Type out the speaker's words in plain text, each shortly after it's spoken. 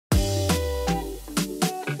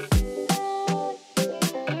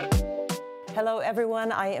Hello,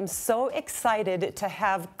 everyone. I am so excited to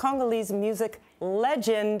have Congolese music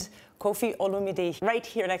legend Koffi Olomide right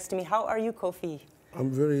here next to me. How are you, Koffi?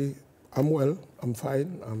 I'm well, I'm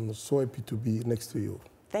fine. I'm so happy to be next to you.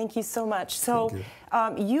 Thank you so much. So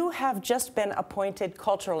you have just been appointed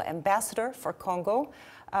cultural ambassador for Congo.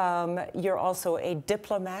 You're also a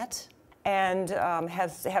diplomat and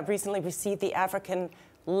have recently received the African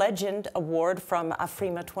Legend Award from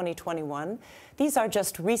Afrima 2021. These are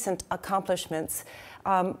just recent accomplishments.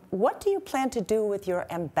 What do you plan to do with your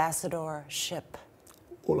ambassadorship?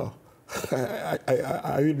 Hola.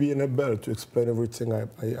 I will be unable to explain everything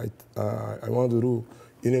I want to do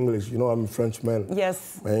in English. You know, I'm a Frenchman.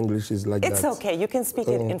 Yes. My English is like that. It's okay. You can speak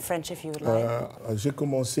it in French if you would like. J'ai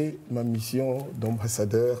commencé ma mission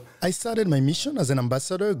d'ambassadeur. I started my mission as an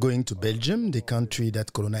ambassador going to Belgium, the country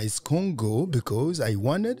that colonized Congo, because I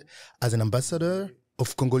wanted, as an ambassador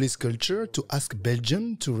of Congolese culture, to ask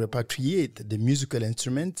Belgium to repatriate the musical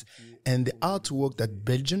instrument and the artwork that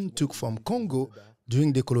Belgium took from Congo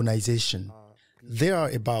during the colonization. There are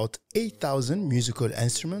about 8,000 musical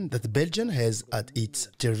instruments that Belgium has at its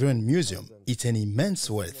Tervuren Museum. It's an immense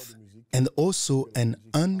wealth, and also an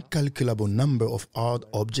incalculable number of art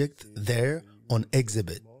objects there on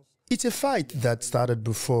exhibit. It's a fight that started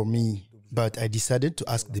before me, but I decided to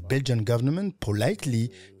ask the Belgian government politely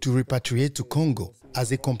to repatriate to Congo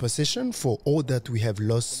as a compensation for all that we have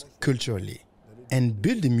lost culturally, and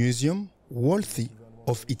build a museum worthy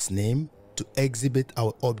of its name to exhibit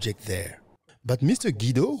our object there. But Mr.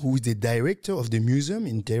 Guido, who is the director of the museum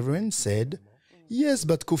in Tervuren, said, "Yes,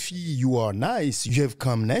 but Koffi, you are nice, you have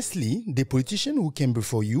come nicely. The politicians who came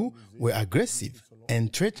before you were aggressive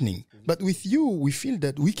and threatening. But with you, we feel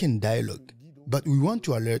that we can dialogue. But we want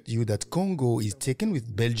to alert you that Congo is taken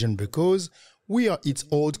with Belgium because we are its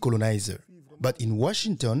old colonizer. But in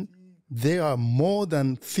Washington, there are more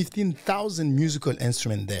than 15,000 musical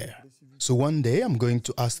instruments there. So one day I'm going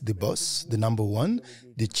to ask the boss, the number one,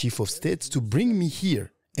 the chief of states, to bring me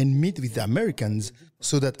here and meet with the Americans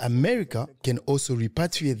so that America can also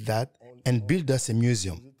repatriate that and build us a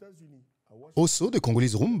museum." Also, the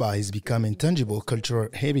Congolese rumba has become intangible cultural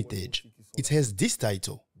heritage. It has this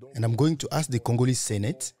title, and I'm going to ask the Congolese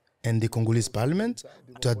Senate and the Congolese Parliament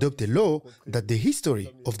to adopt a law that the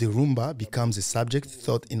history of the rumba becomes a subject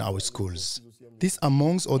taught in our schools. This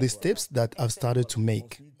amongst all the steps that I've started to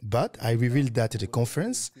make. But I revealed that at the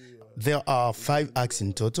conference. There are 5 acts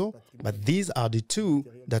in total, but these are the 2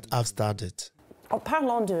 that I've started. En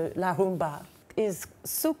parlant de la rumba, is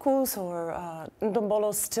soukous or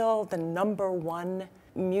ndombolo still the #1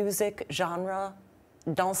 music genre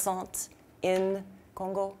dansante in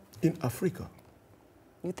Congo? In Africa.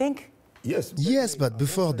 You think? Yes. Yes, but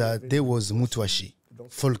before that, there was Mutwashi,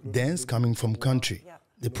 folk dance coming from country,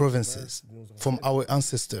 the provinces, from our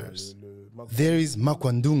ancestors. There is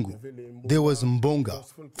Makwandungu. There was Mbonga,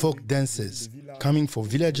 folk dances, coming from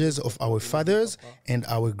villages of our fathers and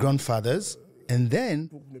our grandfathers. And then,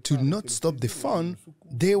 to not stop the fun,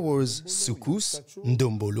 there was Soukous,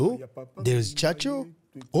 Ndombolo, there's Chacho.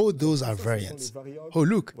 All those are variants. Oh,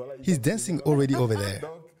 look, he's dancing already over there.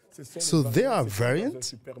 So there are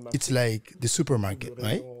variants. It's like the supermarket,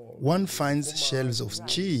 right? One finds shelves of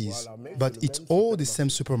cheese, but it's all the same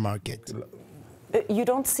supermarket. You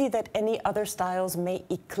don't see that any other styles may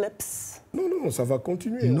eclipse? No, ça va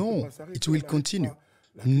continuer. No, it will continue.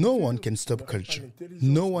 No one can stop culture.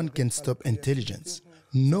 No one can stop intelligence.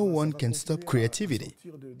 No one can stop creativity.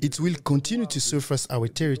 It will continue to surface our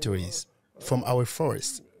territories, from our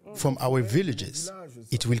forests, from our villages.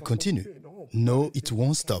 It will continue. No, it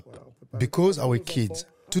won't stop. Because our kids,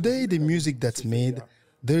 today the music that's made,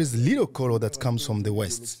 there is little color that comes from the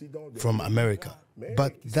West, from America,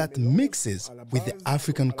 but that mixes with the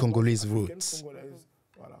African Congolese roots.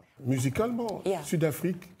 Musicalement,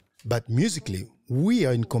 Sud-Afrique. But musically, we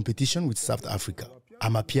are in competition with South Africa.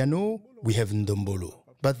 Amapiano, we have Ndombolo.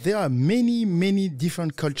 But there are many, many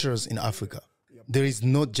different cultures in Africa. There is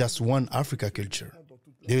not just one Africa culture.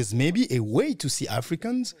 There is maybe a way to see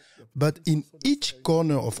Africans, but in each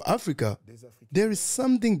corner of Africa, there is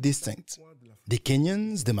something distinct. The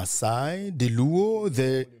Kenyans, the Maasai, the Luo,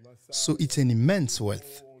 so it's an immense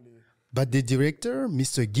wealth. But the director,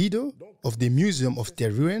 Mr. Guido, of the Museum of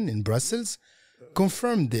Tervuren in Brussels,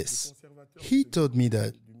 confirmed this. He told me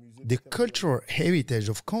that the cultural heritage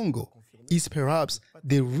of Congo is perhaps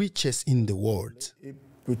the richest in the world.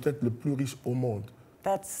 Peut-être le plus riche au monde.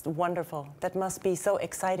 That's wonderful. That must be so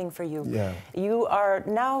exciting for you. Yeah. You are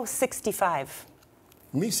now 65.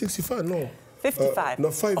 Me, 65? No. 55.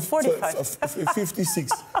 No, 45.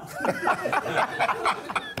 56.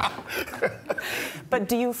 But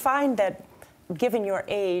do you find that, given your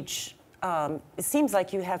age, it seems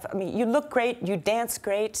like you have, I mean, you look great, you dance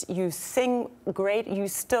great, you sing great, you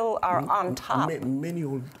still are on top. Many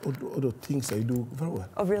other things I do very well.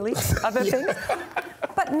 Oh, really? Other things?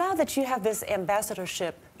 But now that you have this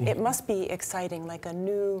ambassadorship, it must be exciting, like a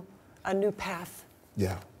new path.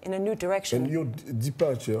 Yeah. In a new direction. A new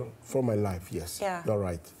departure for my life, yes. Yeah. You're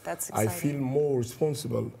right. That's exciting. I feel more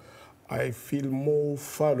responsible. I feel more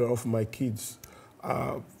father of my kids.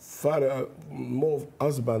 Father, more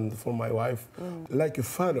husband for my wife. Like a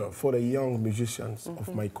father for the young musicians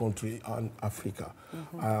of my country and Africa.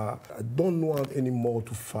 I don't want anymore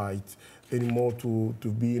to fight, anymore to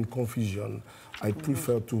be in confusion. I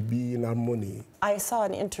prefer to be in harmony. I saw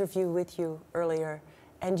an interview with you earlier,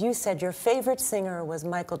 and you said your favorite singer was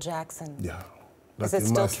Michael Jackson. Yeah. Is it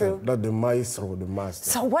still true? That's the maestro, the master.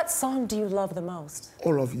 So what song do you love the most?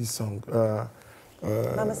 All of his songs.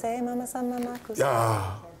 Mama say, Mama say, Mama say.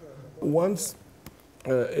 Yeah. Once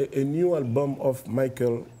a new album of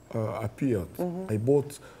Michael appeared, I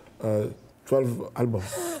bought 12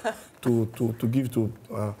 albums to give to.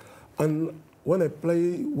 And when I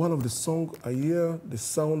play one of the songs, I hear the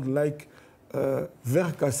sound like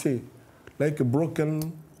verre cassé, like a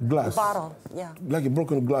broken glass. A bottle, yeah. Like a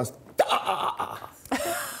broken glass.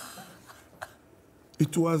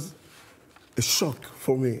 It was a shock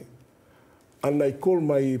for me. And I called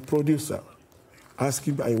my producer,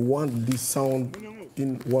 asking him, I want this sound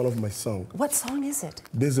in one of my songs. What song is it?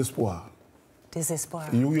 Désespoir.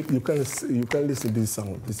 Désespoir. You can listen to this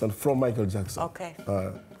song. This song from Michael Jackson. Okay.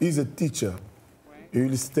 He's a teacher. He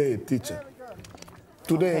will stay a teacher.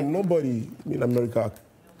 Today, nobody in America,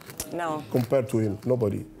 compared to him,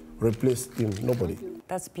 nobody replaced him. Nobody.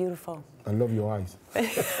 That's beautiful. I love your eyes.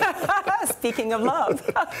 Speaking of love.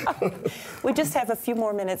 We just have a few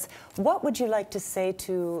more minutes. What would you like to say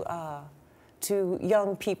to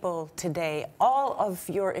young people today? All of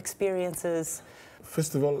your experiences.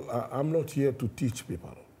 First of all, I'm not here to teach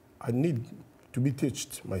people. I need to be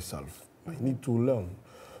taught myself. I need to learn.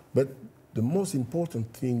 But the most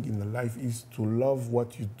important thing in life is to love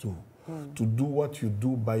what you do, to do what you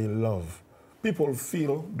do by love. People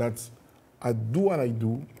feel that I do what I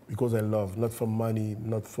do because I love, not for money,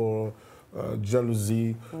 not for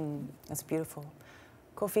jealousy. That's beautiful.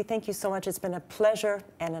 Koffi, thank you so much. It's been a pleasure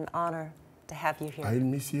and an honor to have you here. I'll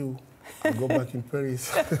miss you. I'll go back in Paris.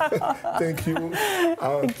 Thank you.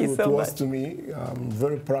 Thank you so much. To me, I'm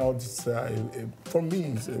very proud. It's, for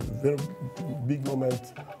me, it's a very big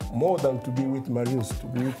moment, more than to be with Marius, to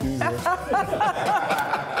be with you.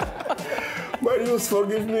 Marius,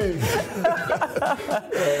 forgive me.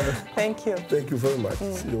 Thank you. Thank you very much.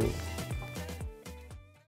 See you.